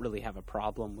 I don't really have a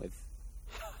problem with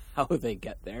how they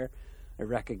get there. I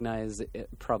recognize it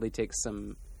probably takes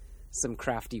some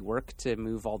crafty work to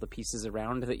move all the pieces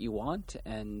around that you want,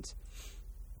 and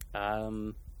I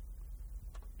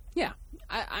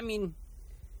mean,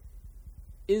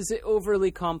 is it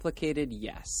overly complicated?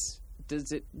 Yes.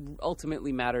 Does it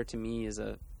ultimately matter to me as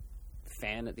a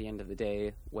fan at the end of the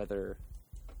day whether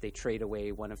they trade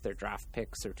away one of their draft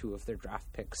picks or two of their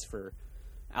draft picks for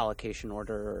allocation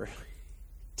order or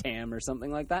TAM or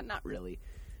something like that? Not really.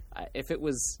 If it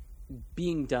was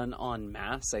being done en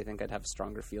masse, I think I'd have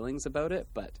stronger feelings about it,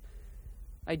 but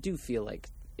I do feel like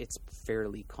it's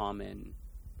fairly common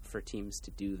for teams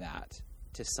to do that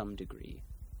to some degree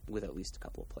with at least a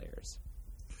couple of players.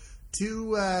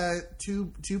 Two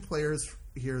players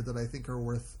here that I think are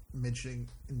worth mentioning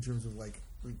in terms of like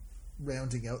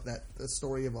rounding out the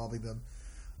story involving them.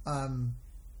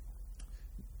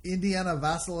 Indiana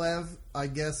Vassilev, I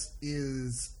guess,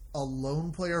 is a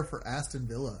loan player for Aston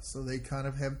Villa, so they kind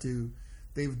of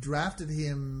they've drafted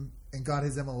him and got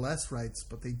his MLS rights,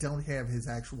 but they don't have his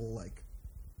actual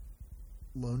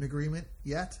loan agreement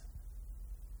yet.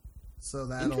 So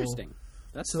that'll interesting.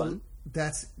 That's fun.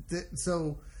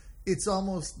 So it's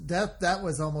almost that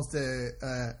was almost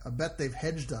a bet they've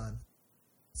hedged on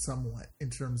somewhat in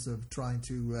terms of trying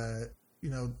to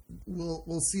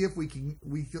we'll see if we can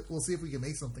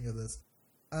make something of this.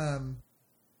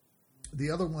 The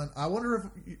other one, I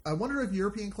wonder if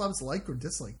European clubs like or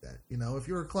dislike that. If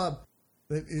you're a club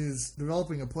that is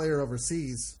developing a player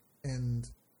overseas and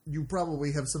you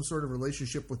probably have some sort of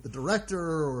relationship with the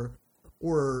director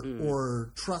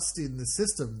or trust in the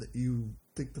system that you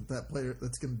think that player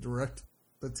that's going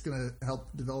to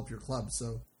help develop your club.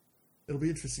 So it'll be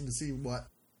interesting to see what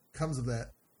comes of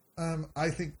that. I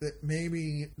think that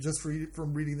maybe just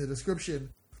from reading the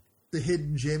description, the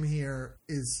hidden gem here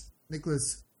is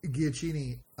Nicholas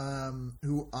Giacchini,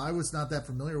 who I was not that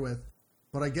familiar with,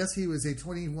 but I guess he was a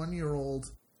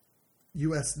 21-year-old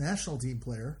U.S. national team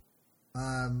player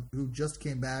who just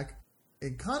came back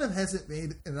and kind of hasn't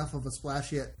made enough of a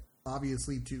splash yet,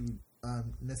 obviously, to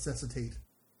necessitate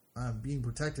being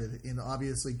protected, and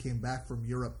obviously came back from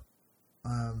Europe,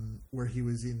 where he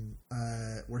was in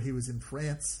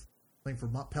France playing for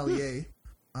Montpellier.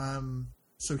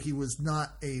 So he was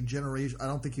not a generation. I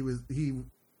don't think he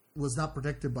was not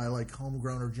protected by like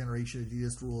homegrown or Generation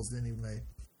Adidas rules in any way.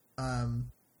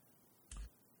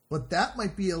 But that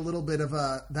might be a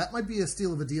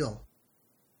steal of a deal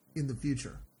in the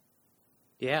future.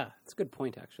 Yeah, that's a good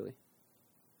point, actually.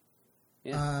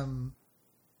 Yeah.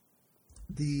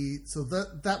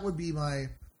 That would be my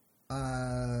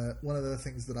one of the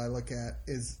things that I look at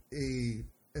is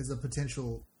as a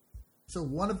potential. So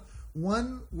one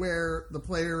where the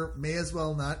player may as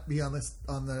well not be on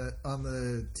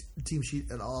the team sheet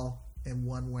at all, and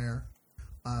one where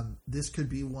this could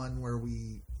be one where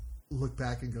we look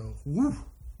back and go, "Woo,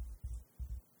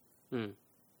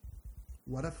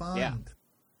 what a find!"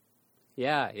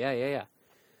 Yeah.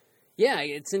 Yeah,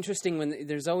 it's interesting when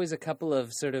there's always a couple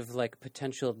of sort of like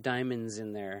potential diamonds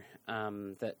in there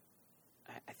that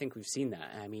I think we've seen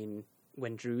that. I mean,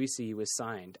 when Druisi was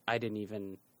signed, I didn't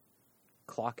even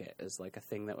clock it as like a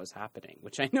thing that was happening,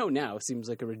 which I know now seems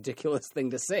like a ridiculous thing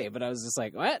to say, but I was just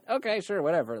like, what? Okay, sure,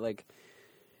 whatever. Like,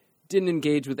 didn't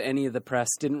engage with any of the press,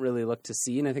 didn't really look to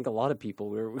see, and I think a lot of people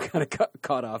were kind of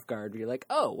caught off guard. We're like,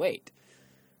 oh, wait.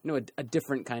 A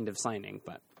different kind of signing,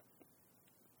 but...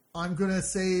 I'm going to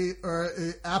say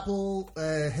Apple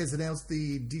has announced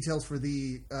the details for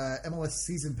the MLS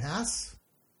Season Pass.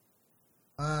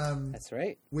 That's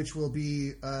right. Which will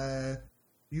be all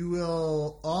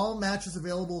matches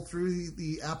available through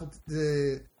the Apple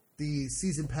the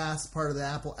Season Pass part of the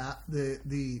Apple app,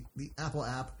 the Apple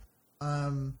app,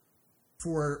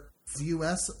 for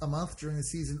US a month during the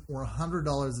season, or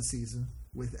 $100 a season,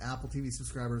 with Apple TV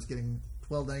subscribers getting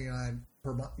 $12.99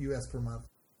 per month US per month,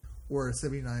 or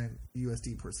 $79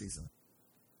 USD per season.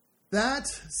 That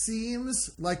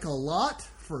seems like a lot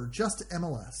for just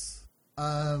MLS.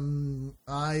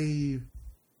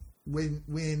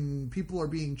 When people are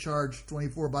being charged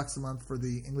 $24 a month for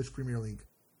the English Premier League,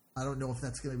 I don't know if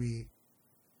that's going to be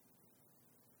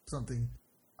something.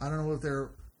 I don't know if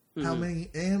they're how many,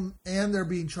 and they're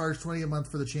being charged $20 a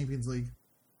month for the Champions League.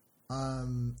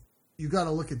 You got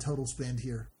to look at total spend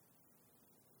here.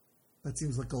 That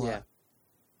seems like a lot.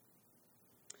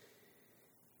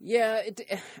 Yeah,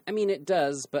 it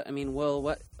does, but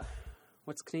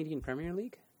what's Canadian Premier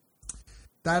League?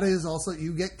 That is also,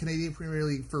 you get Canadian Premier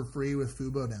League for free with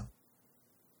Fubo now.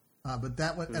 But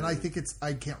that one, and I think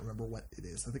I can't remember what it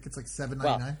is. I think it's like $7.99.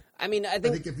 Well, I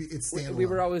think if it's standalone. We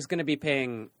were always going to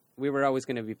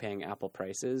be paying Apple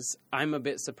prices. I'm a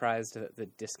bit surprised that the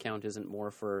discount isn't more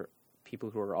for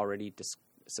people who are already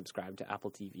subscribed to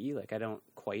Apple TV. Like, I don't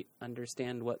quite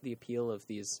understand what the appeal of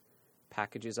these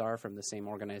packages are from the same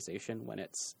organization when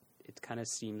it kind of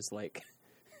seems like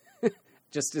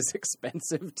just as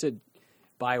expensive to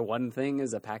buy one thing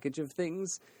as a package of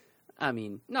things. I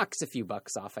mean, knocks a few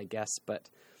bucks off, I guess, but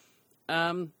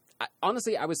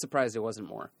honestly, I was surprised it wasn't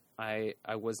more. I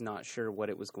was not sure what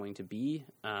it was going to be,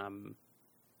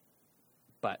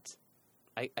 but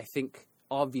I think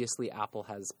obviously Apple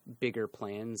has bigger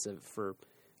plans for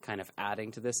kind of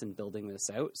adding to this and building this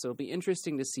out, so it'll be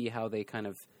interesting to see how they kind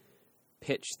of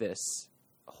pitch this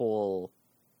whole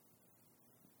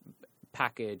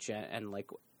package and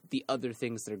like the other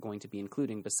things that are going to be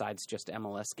including besides just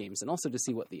MLS games, and also to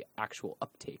see what the actual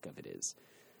uptake of it is.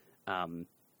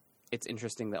 It's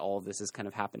interesting that all of this is kind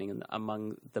of happening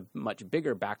among the much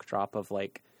bigger backdrop of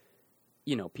like,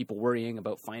 people worrying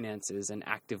about finances and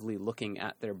actively looking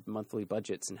at their monthly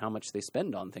budgets and how much they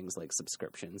spend on things like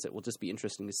subscriptions. It will just be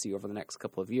interesting to see over the next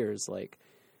couple of years, like,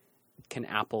 can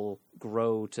Apple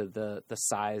grow to the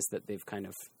size that they've kind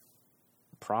of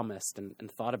promised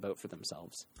and thought about for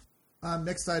themselves?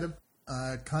 Next item.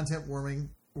 content warning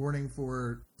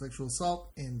for sexual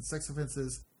assault and sex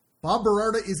offenses. Bob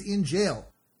Berardi is in jail.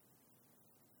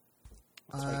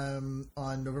 Right.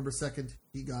 On November 2nd,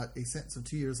 he got a sentence of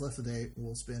 2 years less a day.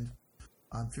 Will spend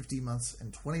 15 months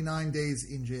and 29 days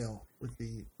in jail, with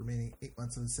the remaining 8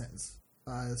 months of his sentence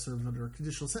served under a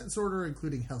conditional sentence order,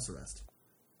 including house arrest.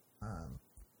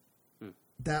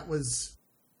 That was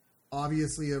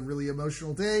obviously a really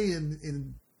emotional day,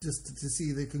 and just to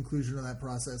see the conclusion of that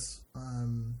process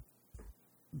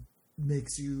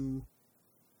makes you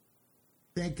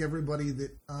thank everybody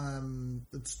that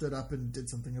stood up and did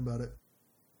something about it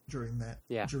during that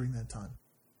time.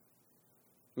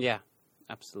 Yeah,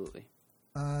 absolutely.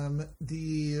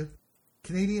 The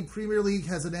Canadian Premier League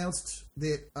has announced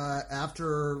that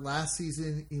after last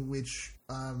season, in which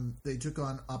they took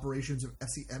on operations of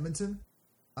FC Edmonton,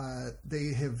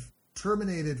 they have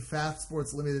terminated Fast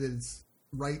Sports Limited's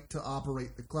right to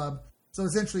operate the club. So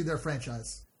essentially their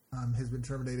franchise has been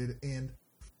terminated, and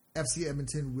FC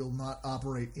Edmonton will not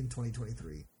operate in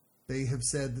 2023. They have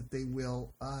said that they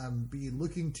will be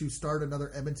looking to start another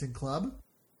Edmonton club,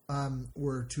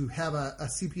 or to have a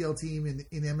CPL team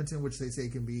in Edmonton, which they say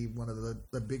can be one of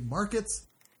the big markets.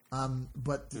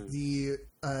 But the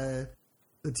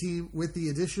team, with the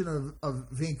addition of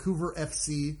Vancouver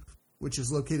FC, which is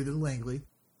located in Langley,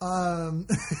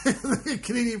 the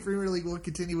Canadian Premier League will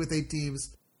continue with 8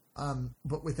 teams,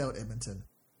 but without Edmonton.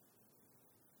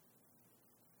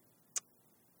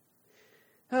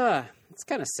 It's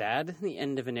kind of sad. The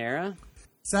end of an era.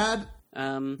 Sad.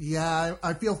 Yeah,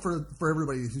 I feel for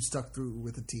everybody who stuck through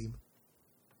with the team.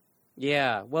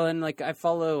 Yeah, well, and like I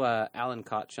follow Alan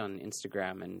Koch on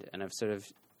Instagram, and I've sort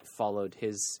of followed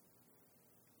his,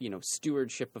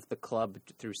 stewardship of the club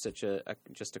through such a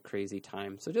crazy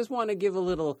time. So just want to give a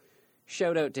little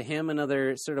shout out to him,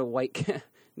 another sort of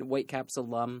Whitecaps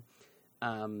alum,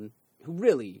 who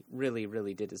really, really,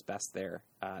 really did his best there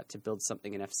to build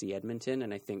something in FC Edmonton,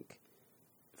 and I think,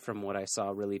 from what I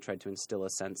saw, really tried to instill a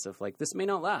sense of, like, this may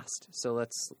not last, so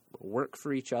let's work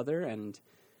for each other. And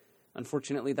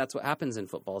unfortunately, that's what happens in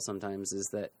football sometimes, is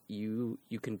that you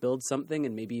can build something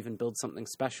and maybe even build something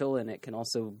special, and it can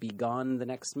also be gone the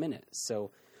next minute.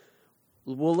 So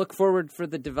we'll look forward for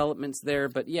the developments there.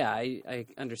 But yeah, I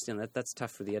understand that that's tough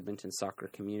for the Edmonton soccer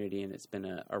community, and it's been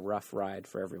a rough ride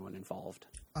for everyone involved.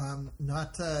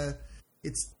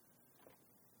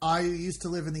 I used to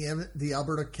live in the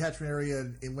Alberta catchment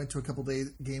area and went to a couple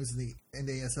games in the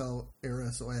NASL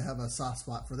era, so I have a soft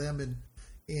spot for them.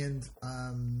 And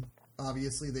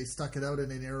obviously they stuck it out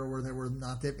in an era where there were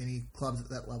not that many clubs at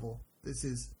that level. This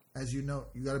is, as you know,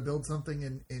 you got to build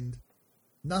something, and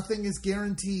nothing is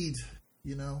guaranteed.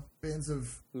 Fans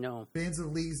of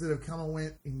leagues that have come and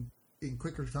went in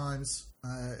quicker times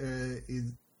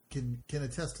can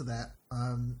attest to that.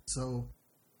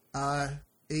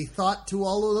 A thought to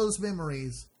all of those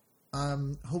memories.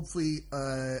 Hopefully,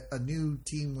 a new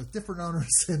team with different owners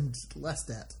and less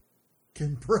debt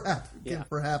can perhaps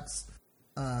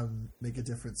make a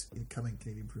difference in coming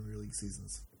Canadian Premier League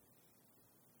seasons.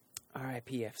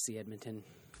 R.I.P. FC Edmonton.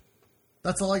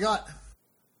 That's all I got.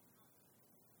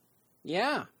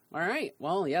 Yeah. All right.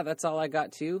 Well, yeah, that's all I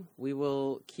got too. We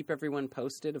will keep everyone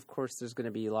posted. Of course, there's going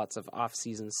to be lots of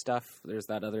off-season stuff. There's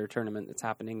that other tournament that's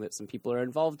happening that some people are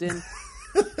involved in.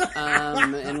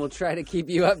 And we'll try to keep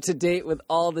you up to date with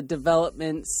all the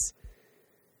developments.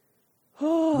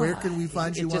 Where can we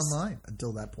find you online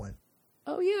until that point?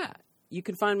 Oh, yeah. You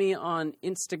can find me on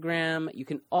Instagram. You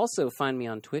can also find me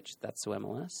on Twitch. That's so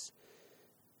MLS.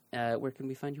 Where can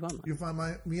we find you online? You can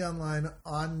find me online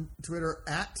on Twitter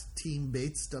at Team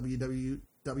Bates,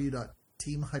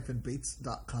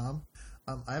 www.team-bates.com.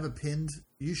 I have a pinned.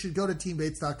 You should go to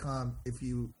teambates.com if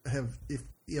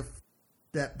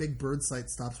that Big Bird site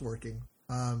stops working.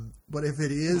 But if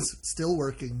it is still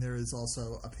working, there is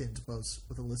also a pinned post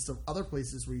with a list of other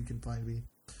places where you can find me.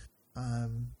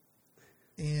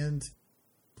 And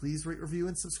please rate, review,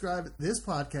 and subscribe to this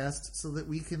podcast so that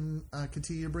we can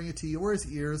continue to bring it to your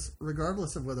ears,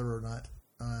 regardless of whether or not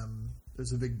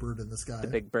there's a big bird in the sky. The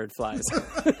big bird flies.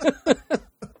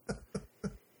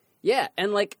 Yeah,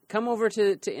 and come over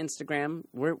to Instagram.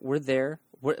 We're there.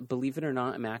 Believe it or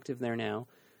not, I'm active there now.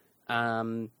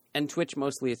 And Twitch,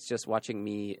 mostly it's just watching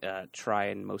me try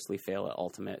and mostly fail at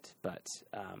Ultimate. But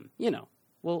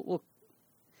we're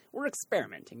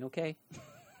experimenting. Okay.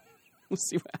 We'll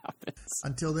see what happens.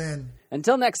 Until then.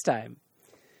 Until next time,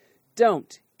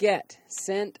 don't get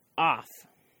sent off.